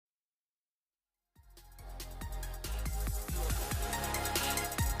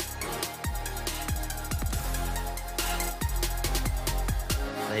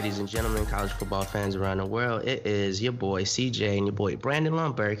ladies and gentlemen, college football fans around the world. It is your boy CJ and your boy Brandon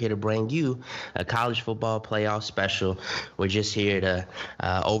Lundberg here to bring you a college football playoff special. We're just here to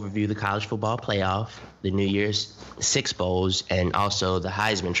overview the college football playoff, the New Year's Six Bowls, and also the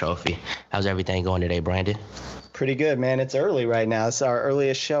Heisman Trophy. How's everything going today, Brandon? Pretty good, man. It's early right now. It's our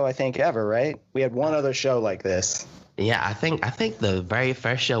earliest show, I think, ever, right? We had one other show like this. Yeah, I think the very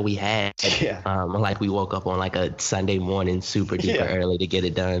first show we had, like we woke up on like a Sunday morning super duper early to get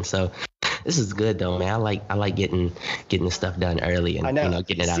it done. So this is good though, man. I like getting the stuff done early and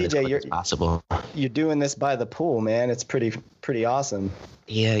getting it out as quick as possible. You're doing this by the pool, man. It's pretty awesome.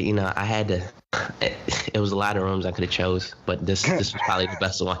 Yeah, I had to. It was a lot of rooms I could have chose, but this was probably the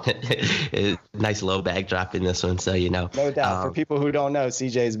best one. Nice low backdrop in this one, so No doubt. For people who don't know,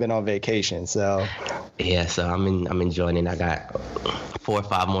 CJ's been on vacation, so. Yeah, so I'm enjoying it. I got 4 or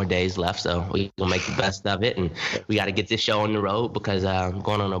 5 more days left, so we're gonna make the best of it, and we got to get this show on the road because I'm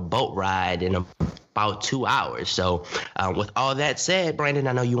going on a boat ride in about 2 hours. So with all that said, Brandon,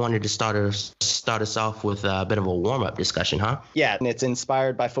 I know you wanted to start us off with a bit of a warm-up discussion, huh? Yeah, and it's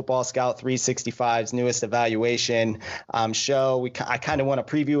inspired by Football Scout 365's newest evaluation show. I kind of want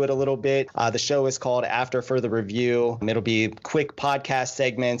to preview it a little bit. The show is called After Further Review. It'll be quick podcast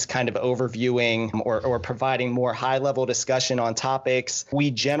segments kind of overviewing or providing more high-level discussion on topics.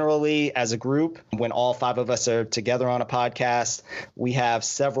 We generally, as a group, when all 5 of us are together on a podcast, we have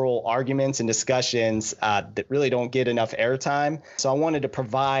several arguments and discussions that really don't get enough airtime. So I wanted to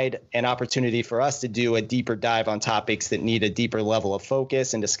provide an opportunity for us to do a deeper dive on topics that need a deeper level of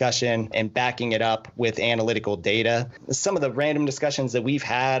focus and discussion and backing it up with analytical data. Some of the random discussions that we've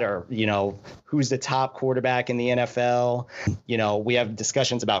had are, who's the top quarterback in the NFL? We have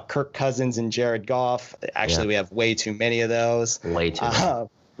discussions about Kirk Cousins and Jared Goff. Actually, we have way too many of those. Way too many.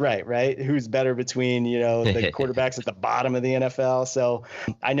 Right. Who's better between, the quarterbacks at the bottom of the NFL? So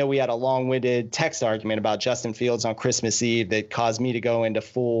I know we had a long-winded text argument about Justin Fields on Christmas Eve that caused me to go into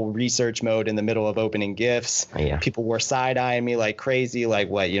full research mode in the middle of opening gifts. Yeah. People were side-eyeing me like crazy, like,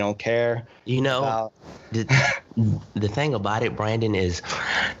 what, you don't care? The thing about it, Brandon, is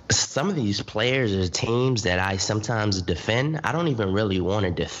some of these players or teams that I sometimes defend, I don't even really want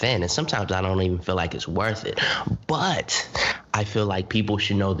to defend. And sometimes I don't even feel like it's worth it. But I feel like people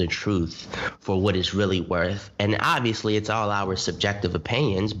should know the truth for what it's really worth. And obviously, it's all our subjective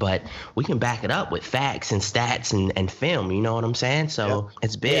opinions, but we can back it up with facts and stats and film. You know what I'm saying? So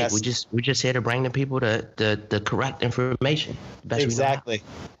It's big. Yes. We're just here to bring the people the correct information. Exactly.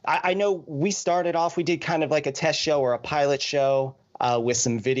 I know we started off, we did kind of like a test show or a pilot show with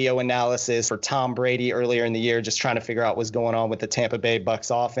some video analysis for Tom Brady earlier in the year, just trying to figure out what's going on with the Tampa Bay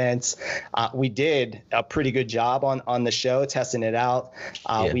Bucs offense. We did a pretty good job on the show, testing it out.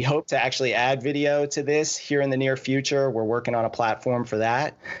 We hope to actually add video to this here in the near future. We're working on a platform for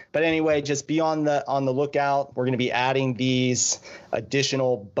that. But anyway, just be on the lookout. We're going to be adding these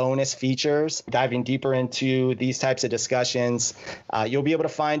additional bonus features, diving deeper into these types of discussions. You'll be able to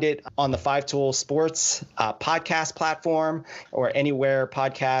find it on the 5 Tool Sports podcast platform or anywhere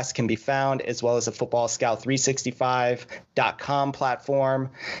podcasts can be found, as well as the footballscout365.com platform.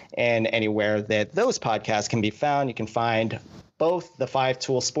 And anywhere that those podcasts can be found, you can find both the 5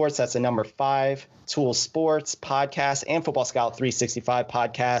 Tool Sports, that's the number 5 Tool Sports podcast, and Football Scout 365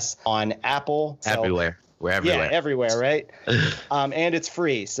 podcasts on Apple. Everywhere. We're everywhere. Yeah, everywhere, right? And it's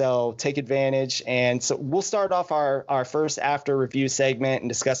free, so take advantage. And so we'll start off our first after review segment and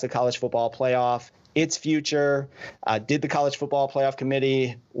discuss the college football playoff, its future. Did the college football playoff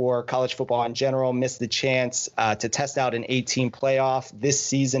committee or college football in general miss the chance to test out an 8-team playoff this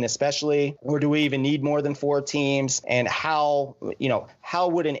season especially? Or do we even need more than 4 teams? And how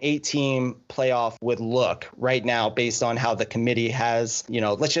would an 8-team playoff would look right now based on how the committee has,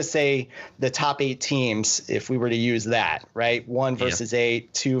 let's just say the top 8 teams, if we were to use that, right? 1 versus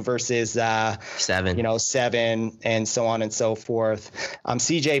 8, 2 versus 7, 7, and so on and so forth.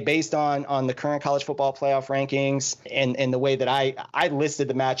 CJ, based on the current college football playoff rankings and the way that I listed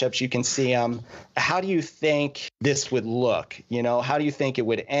the matchups, you can see them. How do you think this would look? How do you think it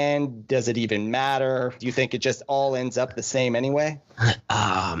would end? Does it even matter? Do you think it just all ends up the same anyway?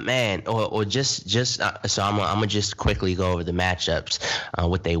 Man, or just so I'm gonna just quickly go over the matchups,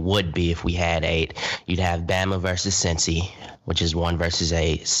 what they would be if we had 8. You'd have Bama versus Cincy, which is 1 versus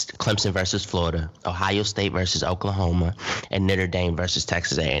 8, Clemson versus Florida, Ohio State versus Oklahoma, and Notre Dame versus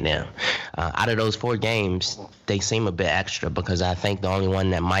Texas A&M. Out of those 4 games, they seem a bit extra because I think the only one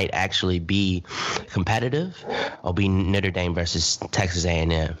that might actually be competitive will be Notre Dame versus Texas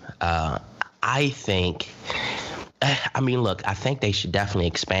A&M. I think I mean, look, I think they should definitely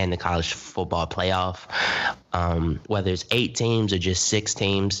expand the college football playoff. Whether it's 8 teams or just 6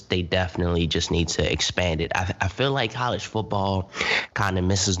 teams, they definitely just need to expand it. I feel like college football kind of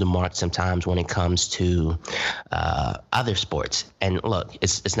misses the mark sometimes when it comes to other sports. And look,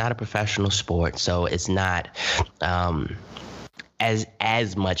 it's not a professional sport, so it's not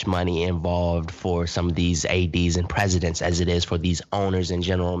as much money involved for some of these ADs and presidents as it is for these owners and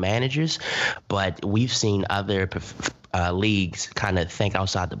general managers. But we've seen other leagues kind of think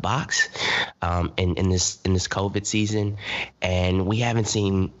outside the box in this COVID season, and we haven't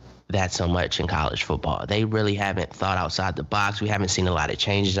seen that so much in college football. They really haven't thought outside the box. We haven't seen a lot of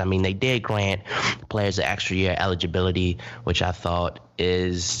changes. I mean, they did grant players an extra year eligibility, which I thought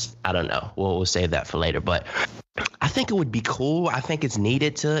is, I don't know, we'll save that for later. But I think it would be cool. I think it's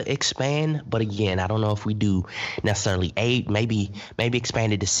needed to expand. But again, I don't know if we do necessarily 8, maybe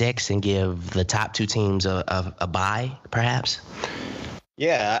expand it to 6 and give the top 2 teams a bye, perhaps.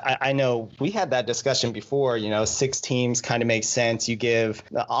 Yeah, I know we had that discussion before. 6 teams kind of makes sense.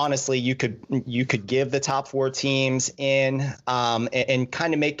 Honestly, you could give the top 4 teams in and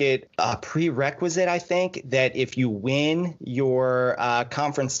kind of make it a prerequisite, I think, that if you win your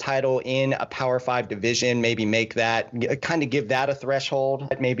conference title in a Power 5 division, maybe make that, kind of give that a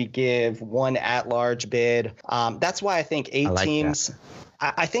threshold, maybe give 1 at-large bid. That's why I think 8 teams. That.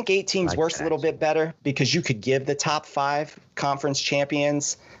 I think 8 teams works a little bit better because you could give the top 5 conference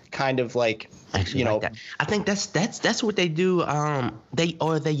champions kind of like, that. I think that's what they do.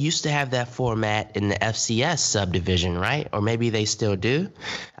 They used to have that format in the FCS subdivision, right? Or maybe they still do.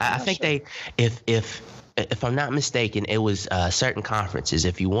 I think sure. If I'm not mistaken, it was certain conferences.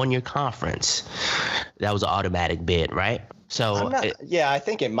 If you won your conference, that was an automatic bid, right? So I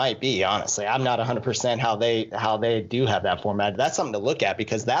think it might be, honestly. I'm not 100% how they do have that format. That's something to look at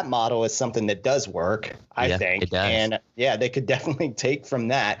because that model is something that does work, I think. It does. And they could definitely take from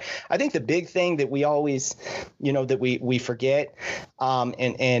that. I think the big thing that we always, that we forget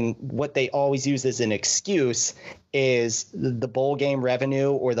and what they always use as an excuse is the bowl game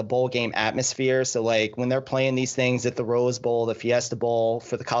revenue or the bowl game atmosphere. So like when they're playing these things at the Rose Bowl, the Fiesta Bowl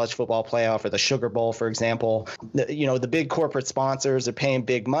for the college football playoff or the Sugar Bowl, for example, the big corporate sponsors are paying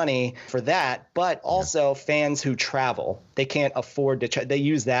big money for that, but also fans who travel, they can't afford to they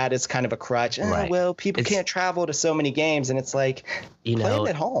use that as kind of a crutch. Right. Well, people can't travel to so many games, and it's like, play them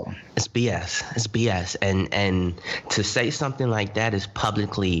at home. It's BS. And to say something like that is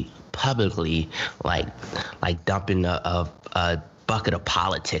publicly like dumping a bucket of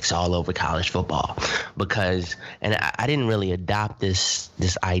politics all over college football, because and I didn't really adopt this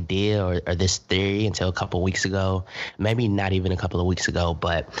idea or this theory until a couple of weeks ago, maybe not even a couple of weeks ago,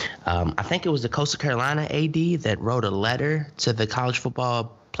 but I think it was the Coastal Carolina AD that wrote a letter to the college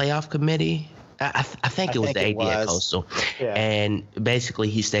football playoff committee. I think it was the AD at Coastal. Yeah. And basically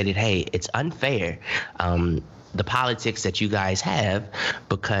he stated, hey, it's unfair, the politics that you guys have,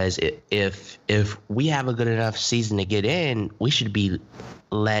 because if we have a good enough season to get in, we should be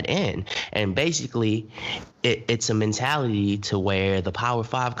let in. And basically it's a mentality to where the Power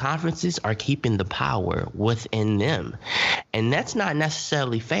 5 conferences are keeping the power within them. And that's not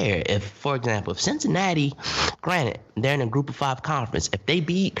necessarily fair. If, for example, if Cincinnati, granted, they're in a group of 5 conference, if they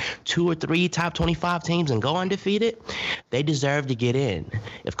beat 2 or 3 top 25 teams and go undefeated, they deserve to get in.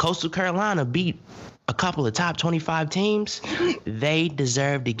 If Coastal Carolina beat a couple of top 25 teams, they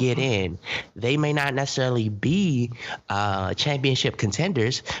deserve to get in. They may not necessarily be championship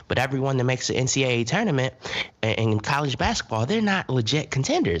contenders, but everyone that makes the NCAA tournament in college basketball, they're not legit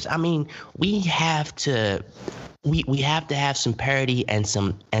contenders. I mean, we have to have some parity and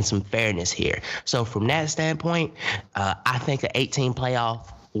some fairness here. So from that standpoint, I think an 8-team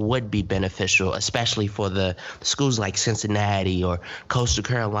playoff would be beneficial, especially for the schools like Cincinnati or Coastal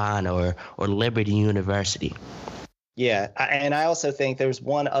Carolina or Liberty University. Yeah, and I also think there's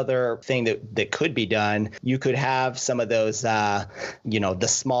one other thing that could be done. You could have some of those, the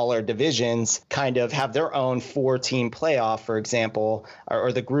smaller divisions kind of have their own 4-team playoff, for example,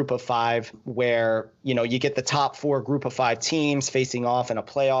 or the group of 5, where, you get the top 4 group of 5 teams facing off in a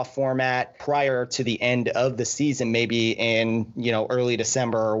playoff format prior to the end of the season, maybe in, early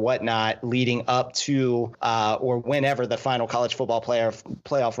December or whatnot, leading up to or whenever the final college football playoff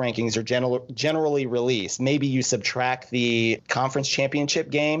rankings are generally released. Maybe you subtract the conference championship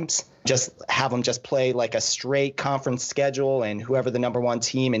games just have them just play like a straight conference schedule, and whoever the number one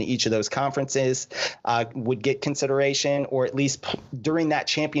team in each of those conferences would get consideration, or at least during that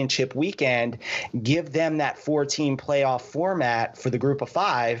championship weekend, give them that 4-team playoff format for the group of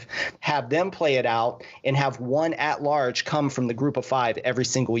 5, have them play it out, and have one at-large come from the group of 5 every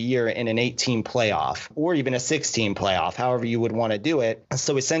single year in an 8-team playoff, or even a 6-team playoff, however you would want to do it.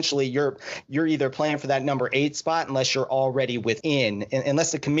 So essentially, you're either playing for that number 8 spot unless you're already within,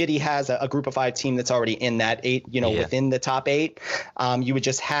 unless the committee has a group of 5 team that's already in that 8, within the top 8, you would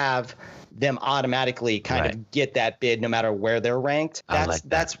just have them automatically kind of get that bid no matter where they're ranked.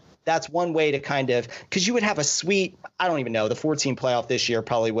 That's one way to kind of, because you would have a sweet, I don't even know, the 14 playoff this year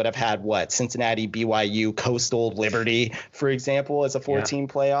probably would have had Cincinnati, BYU, Coastal, Liberty, for example, as a 14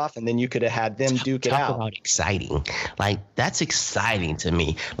 playoff. And then you could have had them duke it out. Talk about exciting. Like, that's exciting to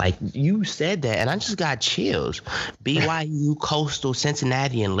me. Like, you said that, and I just got chills. BYU, Coastal,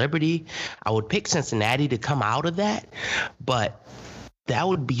 Cincinnati, and Liberty. I would pick Cincinnati to come out of that, but that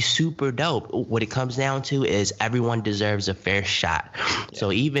would be super dope. What it comes down to is everyone deserves a fair shot. Yeah.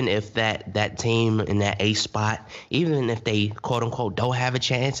 So even if that team in that A spot, even if they quote unquote don't have a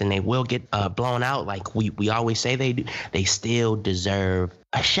chance and they will get blown out, like we always say they do, they still deserve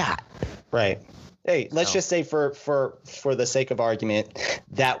a shot. Right. Hey, let's just say for the sake of argument,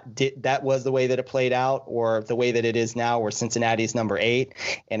 that was the way that it played out, or the way that it is now, where Cincinnati's number 8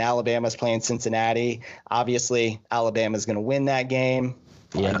 and Alabama's playing Cincinnati. Obviously, Alabama's going to win that game.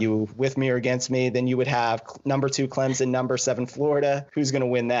 Yeah. You with me or against me? Then you would have number 2 Clemson, number 7 Florida. Who's going to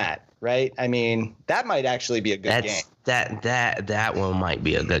win that? Right? I mean, that might actually be a good game. That one might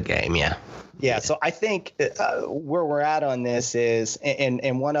be a good game. Yeah. Yeah, so I think where we're at on this is,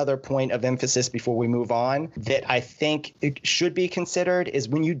 and one other point of emphasis before we move on that I think it should be considered is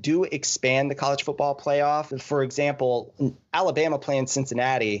when you do expand the college football playoff. For example, Alabama playing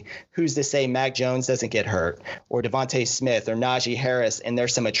Cincinnati, who's to say Mac Jones doesn't get hurt, or Devontae Smith or Najee Harris, and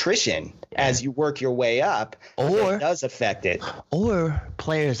there's some attrition as you work your way up, or it does affect it. Or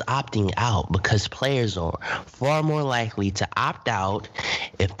players opting out, because players are far more likely to opt out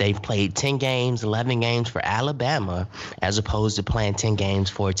if they've played 10 games, 11 games for Alabama, as opposed to playing 10 games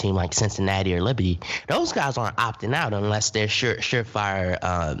for a team like Cincinnati or Liberty. Those guys aren't opting out unless they're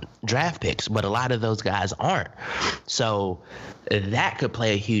surefire draft picks, but a lot of those guys aren't. So that could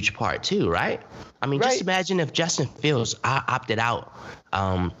play a huge part too, right? I mean, just imagine if Justin Fields opted out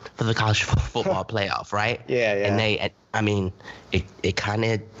for the college football playoff, right? Yeah. And it kind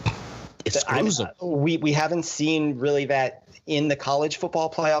of screws them. We haven't seen really that in the college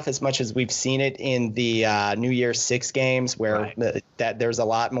football playoff as much as we've seen it in the New Year's 6 games, where that there's a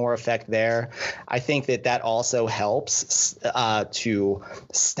lot more effect there. I think that also helps to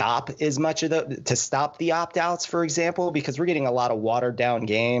stop as much of the opt-outs, for example, because we're getting a lot of watered down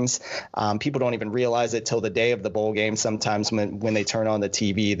games. People don't even realize it till the day of the bowl game sometimes when they turn on the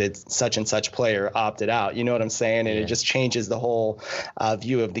TV that such and such player opted out. You know what I'm saying? And it just changes the whole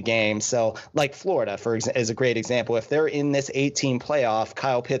view of the game. So like Florida, is a great example. If they're in this 8-team playoff,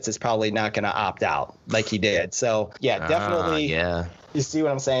 Kyle Pitts is probably not going to opt out like he did. So definitely. You see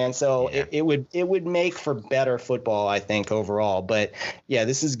what I'm saying? So it would make for better football, I think, overall. But yeah,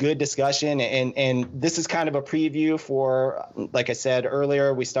 this is good discussion, and this is kind of a preview for, like I said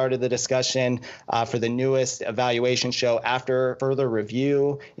earlier, we started the discussion for the newest evaluation show After Further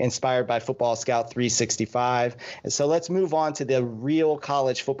Review, inspired by Football Scout 365. And so let's move on to the real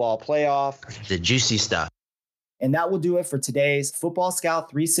college football playoff, the juicy stuff. And that will do it for today's Football Scout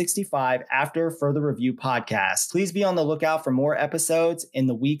 365 After Further Review podcast. Please be on the lookout for more episodes in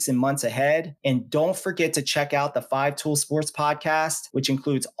the weeks and months ahead. And don't forget to check out the 5 Tool Sports podcast, which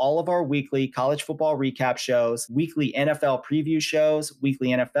includes all of our weekly college football recap shows, weekly NFL preview shows, weekly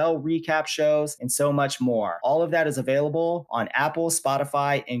NFL recap shows, and so much more. All of that is available on Apple,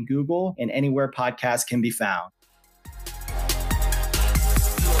 Spotify, and Google, and anywhere podcasts can be found.